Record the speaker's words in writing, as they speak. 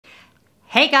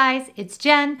Hey guys, it's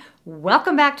Jen.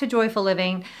 Welcome back to Joyful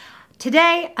Living.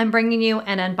 Today I'm bringing you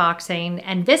an unboxing,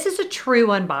 and this is a true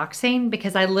unboxing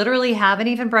because I literally haven't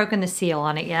even broken the seal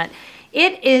on it yet.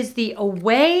 It is the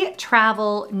Away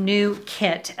Travel new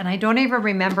kit, and I don't even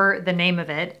remember the name of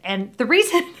it. And the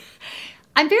reason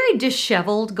I'm very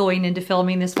disheveled going into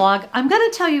filming this vlog. I'm going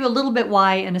to tell you a little bit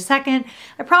why in a second.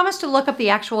 I promise to look up the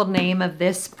actual name of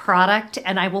this product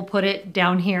and I will put it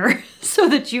down here so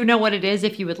that you know what it is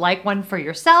if you would like one for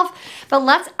yourself. But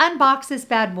let's unbox this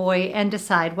bad boy and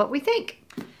decide what we think.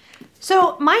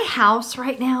 So my house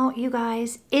right now, you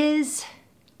guys, is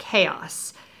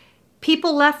chaos.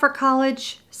 People left for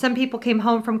college. Some people came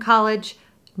home from college.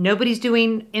 Nobody's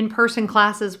doing in-person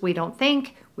classes, we don't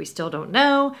think. We still don't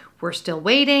know. We're still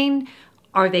waiting.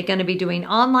 Are they going to be doing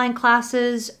online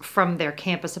classes from their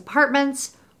campus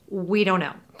apartments? We don't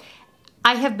know.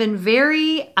 I have been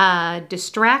very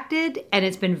distracted, and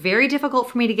it's been very difficult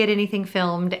for me to get anything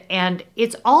filmed, and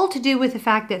it's all to do with the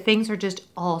fact that things are just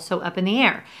all so up in the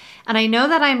air. And I know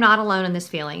that I'm not alone in this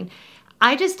feeling.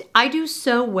 I do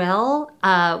so well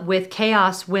with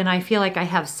chaos when I feel like I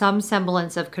have some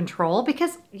semblance of control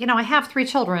because, you know, I have 3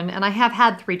 children and I have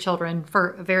had 3 children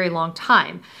for a very long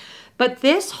time. But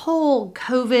this whole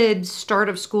COVID start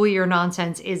of school year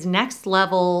nonsense is next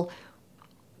level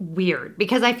weird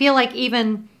because I feel like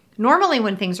even normally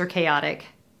when things are chaotic,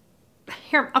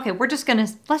 here, okay,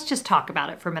 let's just talk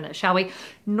about it for a minute, shall we?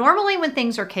 Normally when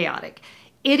things are chaotic,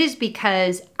 it is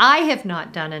because I have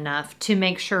not done enough to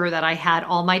make sure that I had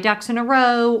all my ducks in a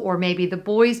row, or maybe the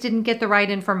boys didn't get the right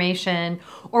information,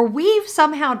 or we've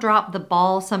somehow dropped the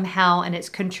ball somehow and it's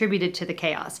contributed to the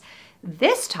chaos.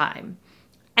 This time,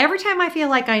 every time I feel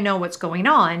like I know what's going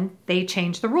on, they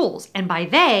change the rules. And by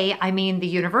they, I mean the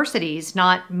universities,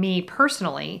 not me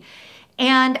personally.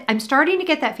 And I'm starting to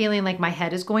get that feeling like my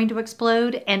head is going to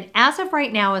explode. And as of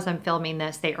right now, as I'm filming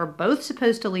this, they are both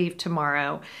supposed to leave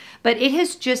tomorrow, but it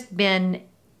has just been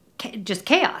just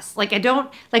chaos. Like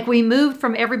we moved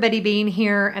from everybody being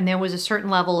here and there was a certain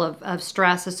level of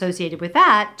stress associated with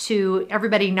that to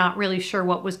everybody not really sure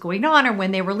what was going on or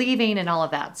when they were leaving and all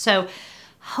of that. So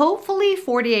hopefully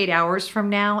 48 hours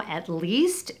from now, at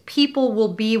least, people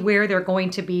will be where they're going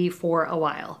to be for a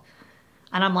while.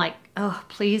 And I'm like, oh,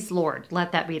 please, Lord,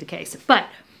 let that be the case. But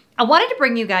I wanted to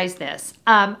bring you guys this.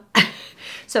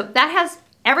 So that has,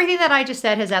 everything that I just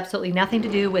said has absolutely nothing to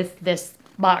do with this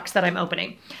box that I'm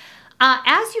opening.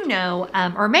 As you know,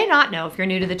 or may not know if you're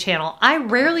new to the channel, I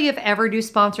rarely if ever do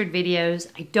sponsored videos.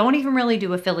 I don't even really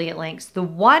do affiliate links. The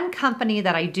one company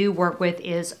that I do work with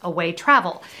is Away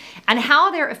Travel, and how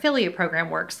their affiliate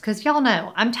program works, because y'all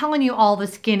know, I'm telling you all the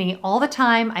skinny all the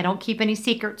time. I don't keep any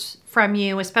secrets from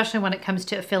you, especially when it comes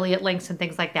to affiliate links and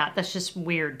things like that. That's just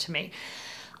weird to me.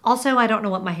 Also, I don't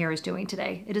know what my hair is doing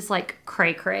today. It is like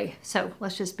cray cray. So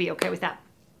let's just be okay with that.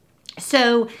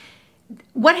 So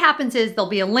what happens is there'll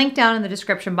be a link down in the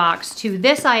description box to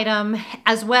this item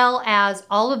as well as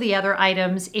all of the other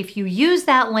items. If you use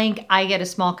that link, I get a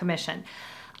small commission.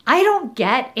 I don't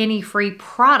get any free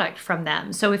product from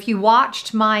them. So if you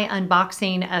watched my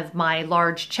unboxing of my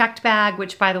large checked bag,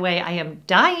 which by the way, I am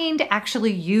dying to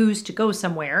actually use to go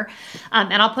somewhere,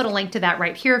 and I'll put a link to that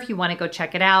right here if you want to go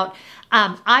check it out.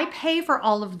 I pay for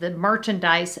all of the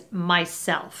merchandise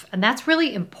myself, and that's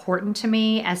really important to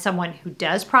me as someone who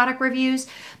does product reviews.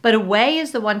 But Away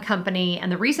is the one company,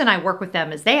 and the reason I work with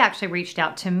them is they actually reached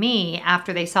out to me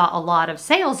after they saw a lot of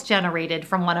sales generated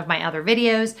from one of my other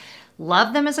videos.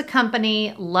 Love them as a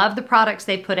company, love the products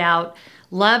they put out,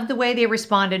 love the way they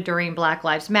responded during Black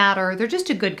Lives Matter. They're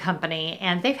just a good company,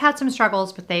 and they've had some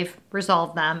struggles, but they've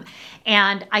resolved them.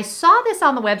 And I saw this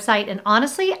on the website, and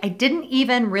honestly, I didn't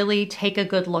even really take a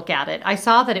good look at it. I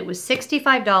saw that it was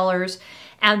 $65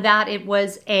 and that it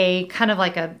was a kind of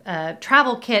like a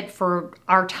travel kit for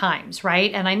our times,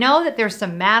 right? And I know that there's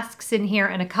some masks in here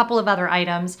and a couple of other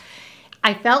items.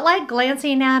 I felt like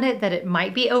glancing at it that it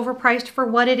might be overpriced for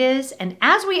what it is. And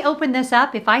as we open this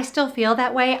up, if I still feel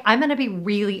that way, I'm gonna be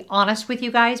really honest with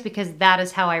you guys because that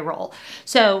is how I roll.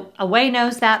 So Away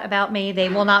knows that about me. They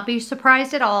will not be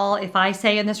surprised at all if I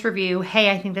say in this review,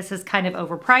 hey, I think this is kind of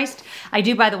overpriced. I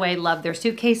do, by the way, love their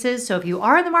suitcases. So if you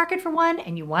are in the market for one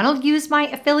and you wanna use my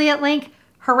affiliate link,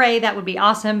 hooray, that would be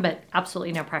awesome, but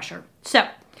absolutely no pressure. So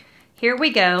here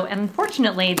we go, and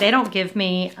unfortunately, they don't give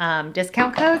me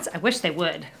discount codes. I wish they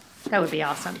would. That would be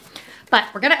awesome. But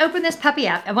we're gonna open this puppy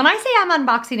up, and when I say I'm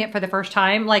unboxing it for the first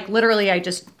time, like literally I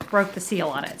just broke the seal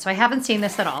on it, so I haven't seen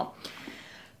this at all.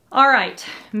 All right,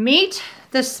 meet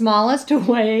the smallest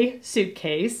Away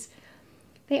suitcase.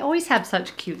 They always have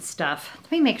such cute stuff.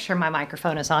 Let me make sure my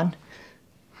microphone is on.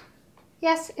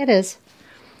 Yes, it is.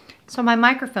 So my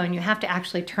microphone, you have to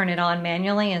actually turn it on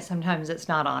manually, and sometimes it's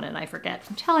not on and I forget.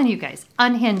 I'm telling you guys,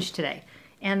 unhinged today.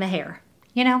 And the hair,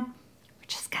 you know, we're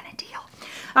just gonna deal.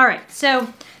 All right,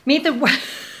 so meet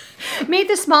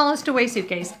the smallest away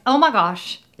suitcase. Oh my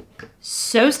gosh,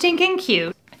 so stinking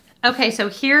cute. Okay, so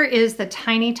here is the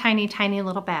tiny, tiny, tiny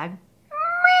little bag.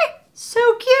 So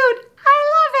cute,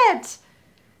 I love it.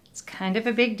 It's kind of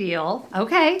a big deal.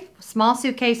 Okay, small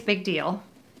suitcase, big deal.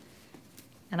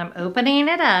 And I'm opening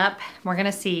it up. We're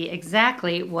gonna see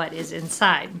exactly what is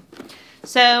inside.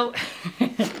 So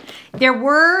there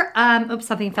were, oops,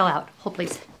 something fell out. Hold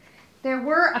please. There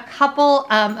were a couple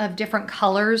of different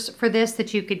colors for this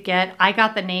that you could get. I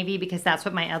got the navy because that's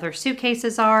what my other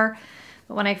suitcases are.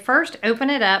 But when I first open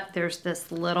it up, there's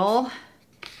this little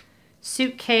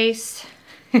suitcase.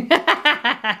 So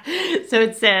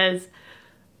it says,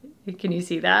 can you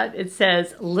see that? It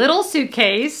says little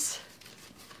suitcase,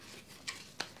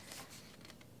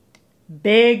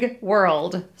 big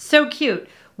world. So cute.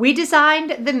 We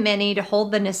designed the mini to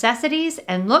hold the necessities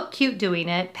and look cute doing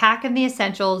it, packing the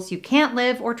essentials you can't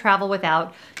live or travel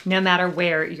without, no matter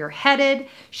where you're headed.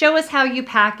 Show us how you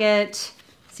pack it.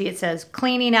 See, it says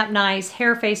cleaning up nice,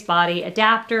 hair, face, body,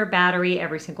 adapter, battery,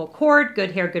 every single cord,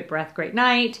 good hair, good breath, great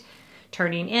night,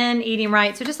 turning in, eating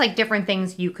right. So just like different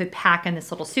things you could pack in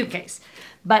this little suitcase.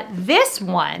 But this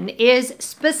one is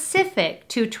specific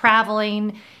to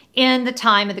traveling in the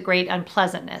time of the great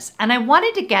unpleasantness. And I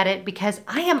wanted to get it because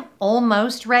I am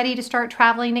almost ready to start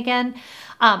traveling again.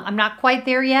 I'm not quite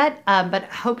there yet, but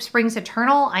hope springs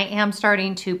eternal. I am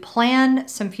starting to plan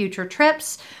some future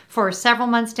trips for several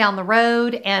months down the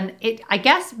road. And I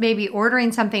guess maybe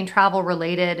ordering something travel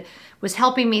related was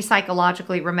helping me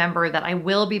psychologically remember that I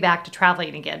will be back to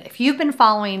traveling again. If you've been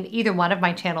following either one of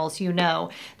my channels, you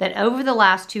know that over the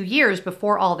last 2 years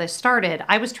before all this started,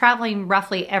 I was traveling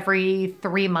roughly every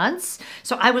 3 months.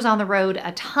 So I was on the road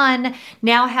a ton.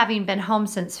 Now, having been home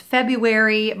since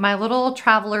February, my little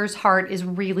traveler's heart is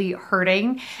really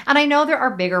hurting. And I know there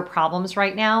are bigger problems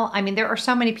right now. I mean, there are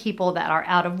so many people that are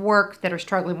out of work, that are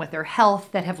struggling with their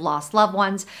health, that have lost loved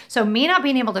ones. So me not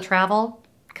being able to travel,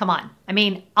 come on. I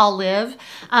mean, I'll live,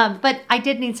 but I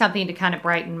did need something to kind of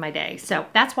brighten my day. So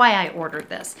that's why I ordered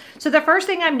this. So the first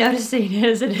thing I'm noticing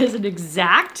is it is an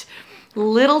exact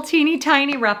little teeny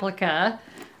tiny replica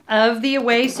of the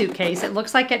away suitcase. It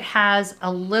looks like it has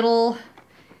a little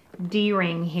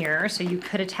D-ring here, so you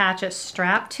could attach a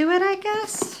strap to it, I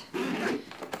guess.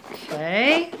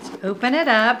 Okay, let's open it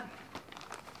up.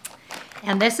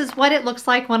 And this is what it looks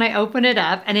like when I open it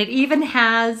up. And it even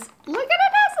has, look at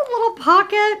it, has a little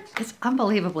pocket. It's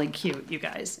unbelievably cute, you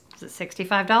guys. Is it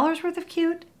 $65 worth of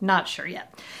cute? Not sure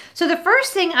yet. So the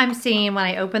first thing I'm seeing when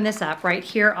I open this up right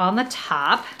here on the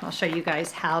top, I'll show you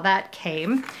guys how that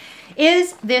came,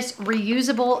 is this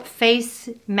reusable face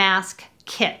mask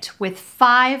kit with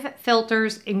 5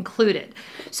 filters included.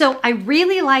 So I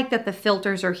really like that the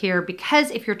filters are here because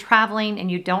if you're traveling and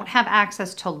you don't have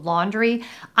access to laundry,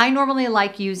 I normally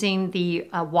like using the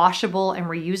washable and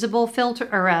reusable filter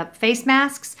or face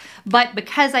masks, but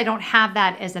because I don't have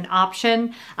that as an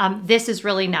option, this is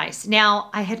really nice.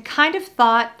 Now, I had kind of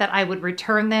thought that I would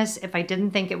return this if I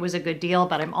didn't think it was a good deal,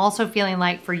 but I'm also feeling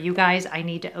like for you guys, I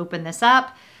need to open this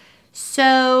up.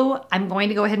 So I'm going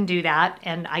to go ahead and do that,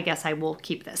 and I guess I will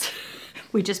keep this.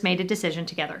 We just made a decision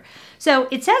together. So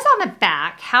it says on the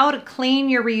back how to clean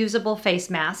your reusable face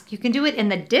mask. You can do it in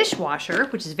the dishwasher,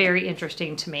 which is very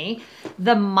interesting to me.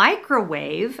 The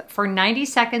microwave for 90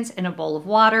 seconds in a bowl of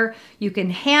water. You can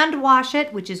hand wash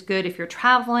it, which is good if you're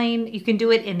traveling. You can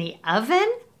do it in the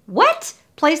oven. What?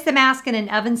 Place the mask in an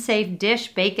oven-safe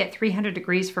dish, bake at 300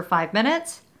 degrees for 5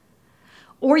 minutes.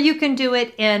 Or you can do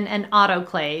it in an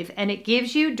autoclave, and it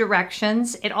gives you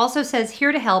directions. It also says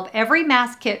here to help. Every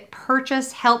mask kit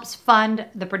purchase helps fund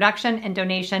the production and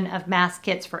donation of mask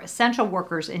kits for essential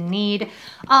workers in need.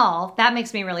 Oh, that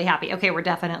makes me really happy. Okay, we're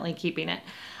definitely keeping it.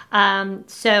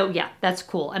 So yeah, that's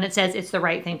cool. And it says it's the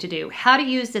right thing to do. How to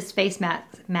use this face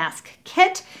mask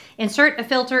kit. Insert a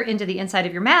filter into the inside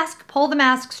of your mask. Pull the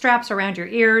mask straps around your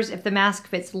ears. If the mask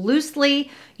fits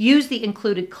loosely, use the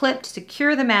included clip to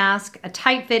secure the mask. A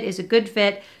tight fit is a good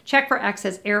fit. Check for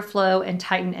excess airflow and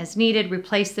tighten as needed.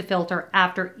 Replace the filter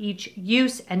after each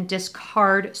use and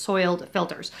discard soiled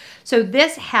filters. So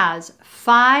this has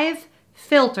 5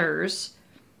 filters.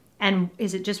 And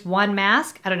is it just one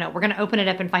mask? I don't know. We're going to open it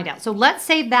up and find out. So let's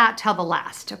save that till the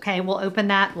last. Okay, we'll open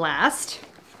that last.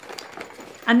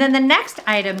 And then the next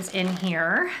items in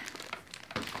here,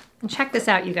 and check this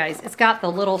out, you guys. It's got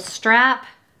the little strap.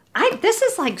 This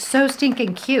is like so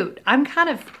stinking cute. I'm kind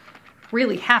of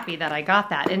really happy that I got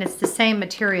that. And it's the same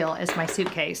material as my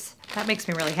suitcase. That makes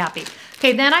me really happy.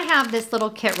 Okay, then I have this little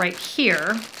kit right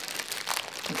here.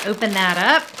 Open that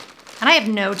up. And I have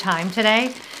no time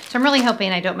today, so I'm really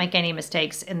hoping I don't make any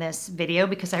mistakes in this video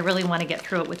because I really want to get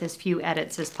through it with as few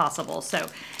edits as possible. So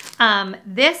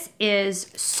this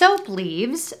is soap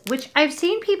leaves, which I've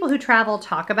seen people who travel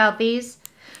talk about these.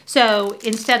 So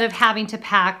instead of having to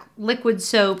pack liquid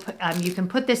soap, you can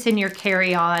put this in your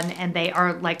carry-on, and they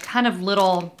are like kind of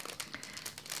little,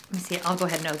 let me see, I'll go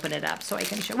ahead and open it up so I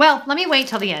can show. Well, let me wait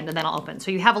till the end and then I'll open. So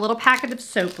you have a little packet of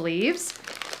soap leaves.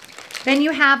 Then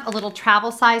you have a little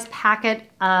travel size packet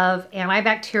of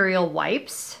antibacterial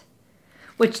wipes,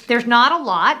 which there's not a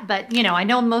lot, but you know, I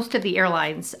know most of the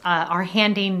airlines are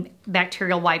handing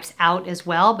bacterial wipes out as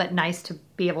well, but nice to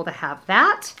be able to have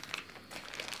that.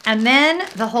 And then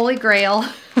the Holy Grail,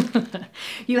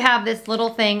 you have this little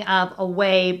thing of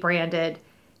Away branded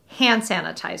hand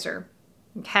sanitizer,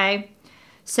 okay?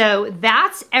 So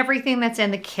that's everything that's in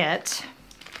the kit.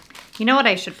 You know what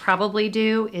I should probably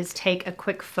do is take a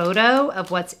quick photo of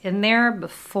what's in there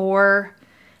before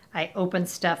I open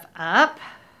stuff up.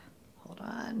 Hold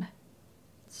on.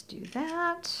 Let's do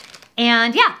that.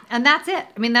 And yeah, and that's it.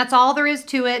 I mean, that's all there is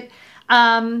to it.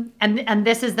 And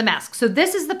this is the mask. So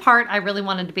this is the part I really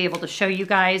wanted to be able to show you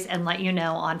guys and let you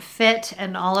know on fit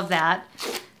and all of that.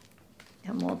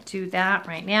 And we'll do that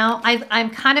right now. I'm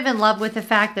kind of in love with the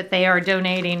fact that they are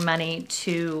donating money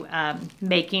to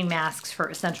making masks for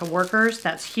essential workers.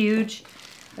 That's huge.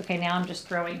 Okay, now I'm just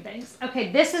throwing things.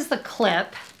 Okay, this is the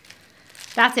clip.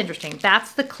 That's interesting.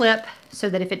 That's the clip so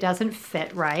that if it doesn't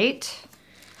fit right.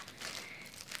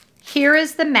 Here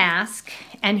is the mask,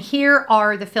 and here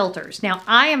are the filters. Now,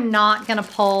 I am not gonna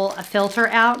pull a filter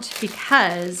out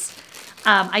because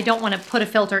I don't wanna put a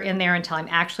filter in there until I'm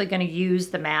actually gonna use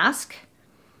the mask.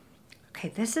 Okay,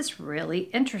 this is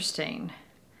really interesting.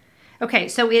 Okay,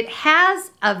 so it has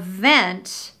a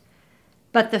vent,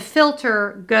 but the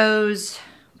filter goes,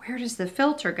 where does the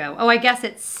filter go? Oh, I guess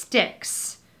it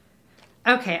sticks.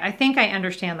 Okay, I think I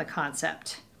understand the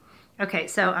concept. Okay,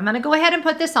 so I'm gonna go ahead and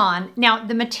put this on. Now,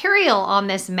 the material on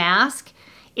this mask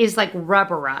is like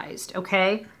rubberized,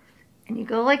 okay? And you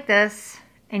go like this,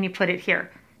 and you put it here.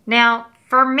 Now,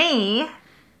 for me,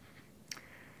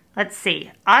 let's see.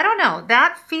 I don't know.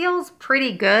 That feels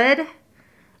pretty good.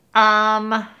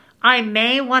 I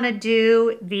may want to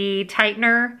do the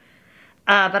tightener,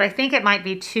 but I think it might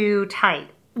be too tight.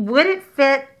 Would it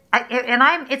fit?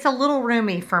 It's a little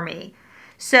roomy for me.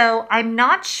 So I'm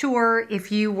not sure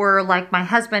if you were like my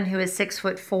husband who is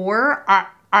 6'4".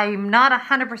 I'm not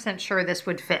 100% sure this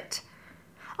would fit.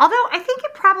 Although I think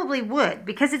it probably would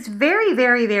because it's very,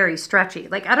 very, very stretchy.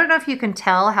 Like, I don't know if you can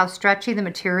tell how stretchy the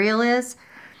material is.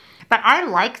 But I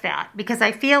like that because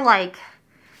I feel like,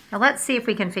 now let's see if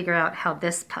we can figure out how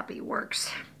this puppy works.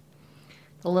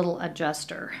 The little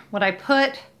adjuster. What I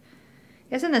put,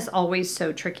 isn't this always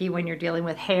so tricky when you're dealing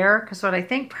with hair? Because what I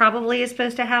think probably is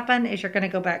supposed to happen is you're gonna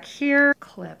go back here,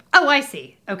 clip. Oh, I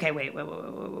see. Okay, wait.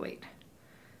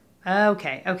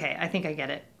 Okay, I think I get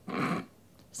it.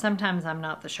 Sometimes I'm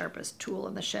not the sharpest tool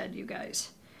in the shed, you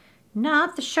guys.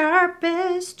 Not the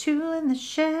sharpest tool in the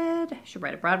shed. I should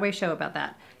write a Broadway show about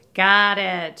that. Got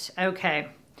it. Okay.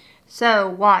 So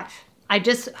watch. I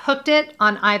just hooked it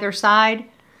on either side.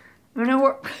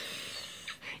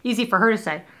 Easy for her to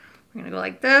say. We're gonna go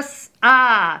like this.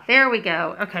 Ah, there we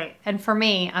go. Okay. And for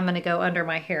me, I'm gonna go under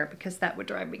my hair because that would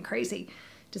drive me crazy.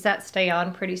 Does that stay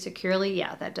on pretty securely?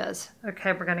 Yeah, that does.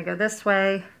 Okay, we're gonna go this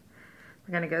way.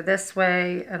 We're gonna go this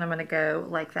way, and I'm gonna go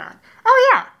like that.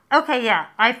 Oh yeah. Okay, yeah.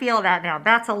 I feel that now.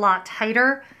 That's a lot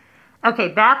tighter.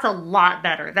 Okay, that's a lot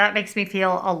better. That makes me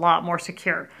feel a lot more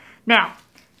secure. Now,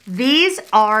 these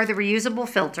are the reusable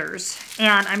filters,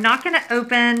 and I'm not gonna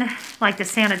open like the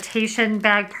sanitation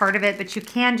bag part of it, but you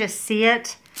can just see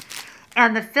it.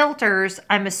 And the filters,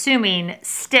 I'm assuming,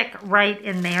 stick right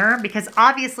in there because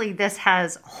obviously this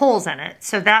has holes in it,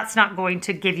 so that's not going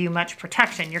to give you much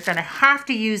protection. You're gonna have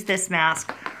to use this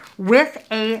mask with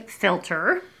a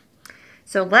filter.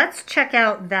 So let's check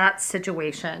out that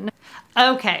situation.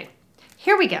 Okay.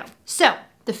 Here we go. So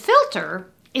the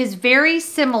filter is very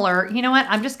similar. You know what?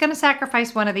 I'm just going to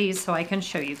sacrifice one of these so I can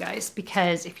show you guys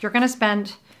because if you're going to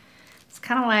spend, it's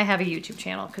kind of why I have a YouTube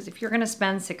channel, because if you're going to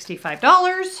spend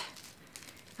 $65,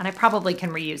 and I probably can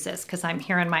reuse this because I'm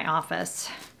here in my office,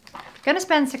 if you're going to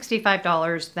spend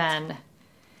 $65, then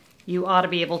you ought to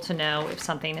be able to know if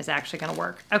something is actually going to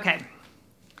work. Okay.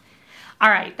 All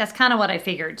right, that's kind of what I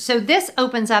figured. So this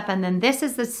opens up, and then this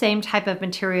is the same type of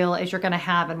material as you're gonna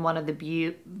have in one of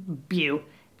the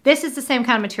This is the same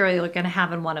kind of material you're gonna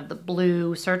have in one of the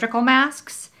blue surgical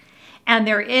masks. And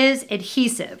there is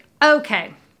adhesive.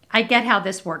 Okay, I get how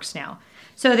this works now.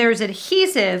 So there's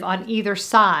adhesive on either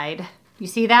side. You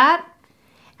see that?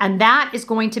 And that is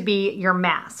going to be your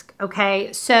mask,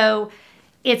 okay? So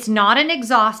it's not an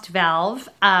exhaust valve.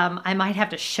 I might have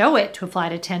to show it to a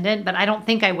flight attendant, but I don't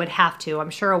think I would have to.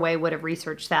 I'm sure Away would have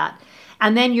researched that.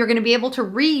 And then you're gonna be able to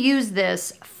reuse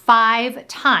this 5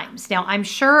 times. Now, I'm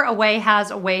sure Away has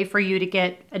a way for you to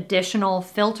get additional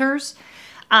filters.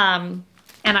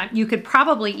 You could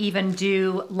probably even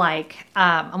do like,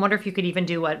 I wonder if you could even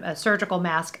do a surgical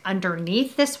mask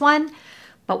underneath this one.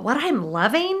 But what I'm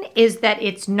loving is that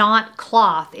it's not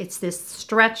cloth. It's this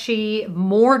stretchy,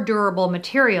 more durable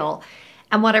material.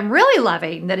 And what I'm really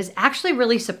loving that is actually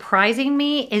really surprising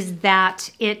me is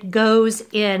that it goes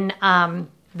in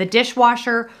the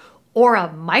dishwasher or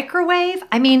a microwave.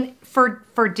 I mean,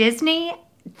 for Disney,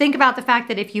 think about the fact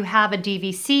that if you have a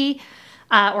DVC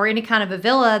or any kind of a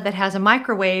villa that has a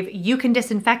microwave, you can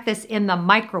disinfect this in the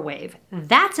microwave.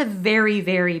 That's a very,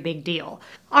 very big deal.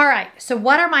 All right, so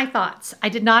what are my thoughts? I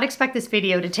did not expect this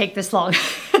video to take this long.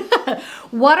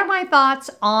 What are my thoughts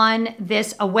on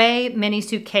this Away mini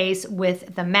suitcase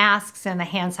with the masks and the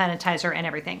hand sanitizer and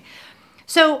everything?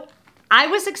 So I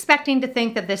was expecting to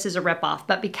think that this is a ripoff,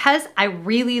 but because I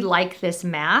really like this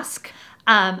mask,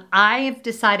 I've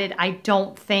decided I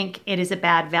don't think it is a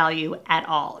bad value at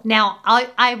all. Now,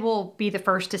 I will be the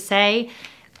first to say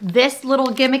this little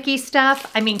gimmicky stuff,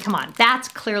 I mean, come on, that's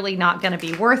clearly not going to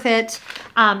be worth it.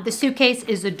 The suitcase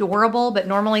is adorable, but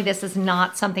normally this is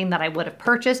not something that I would have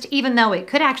purchased, even though it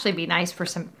could actually be nice for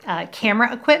some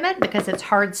camera equipment because it's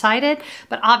hard-sided,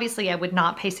 but obviously I would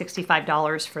not pay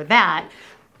 $65 for that.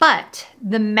 But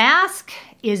the mask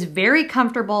is very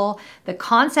comfortable. The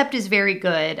concept is very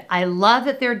good. I love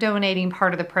that they're donating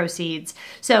part of the proceeds.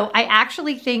 So I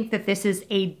actually think that this is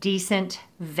a decent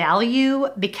value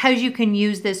because you can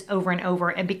use this over and over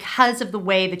and because of the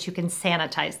way that you can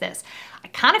sanitize this. I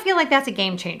kind of feel like that's a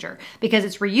game changer because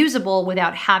it's reusable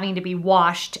without having to be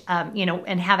washed,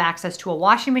 and have access to a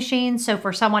washing machine. So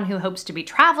for someone who hopes to be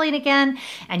traveling again,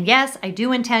 and yes, I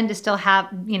do intend to still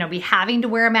have, be having to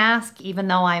wear a mask, even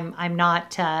though I'm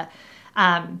not,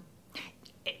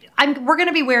 we're going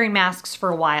to be wearing masks for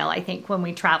a while, I think, when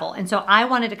we travel. And so I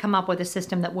wanted to come up with a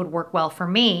system that would work well for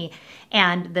me.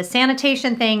 And the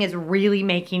sanitation thing is really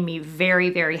making me very,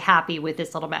 very happy with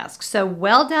this little mask. So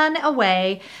well done,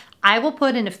 Away. I will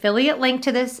put an affiliate link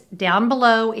to this down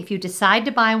below. If you decide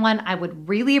to buy one, I would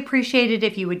really appreciate it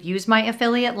if you would use my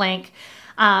affiliate link.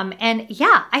 And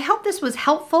yeah, I hope this was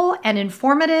helpful and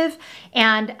informative.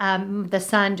 And the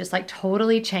sun just like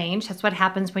totally changed. That's what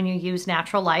happens when you use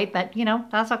natural light, but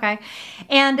that's okay.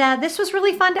 And this was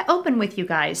really fun to open with you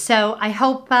guys. So I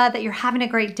hope that you're having a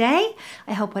great day.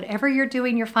 I hope whatever you're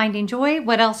doing, you're finding joy.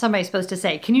 What else am I supposed to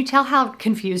say? Can you tell how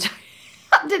confused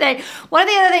I am today? One of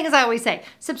the other things I always say,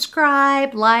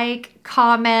 subscribe, like,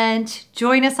 comment,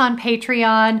 join us on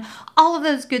Patreon, all of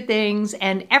those good things,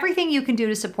 and everything you can do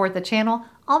to support the channel,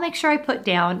 I'll make sure I put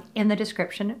down in the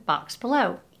description box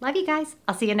below. Love you guys.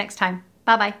 I'll see you next time.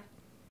 Bye-bye.